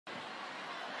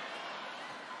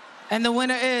And the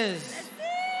winner is...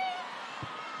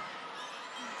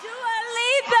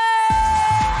 Lipa!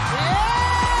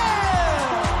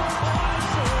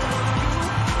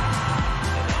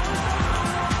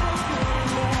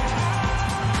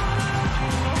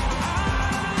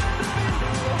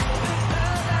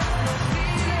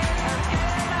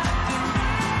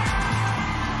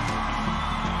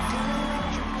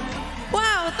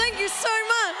 Wow, thank you so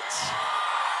much.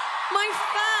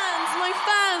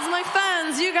 My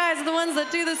fans, you guys are the ones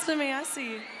that do this for me, I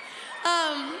see you.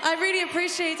 I really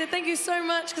appreciate it. Thank you so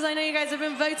much, because I know you guys have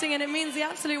been voting and it means the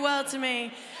absolute world to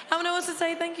me. I want to also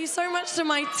say thank you so much to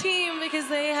my team, because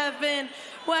they have been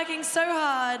working so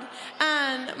hard,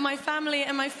 and my family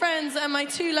and my friends and my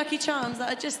 2 lucky charms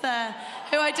that are just there,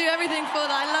 who I do everything for,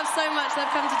 that I love so much, that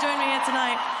have come to join me here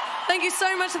tonight. Thank you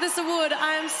so much for this award.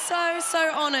 I am so,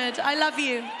 so honored. I love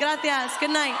you. Gracias.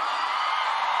 Good night.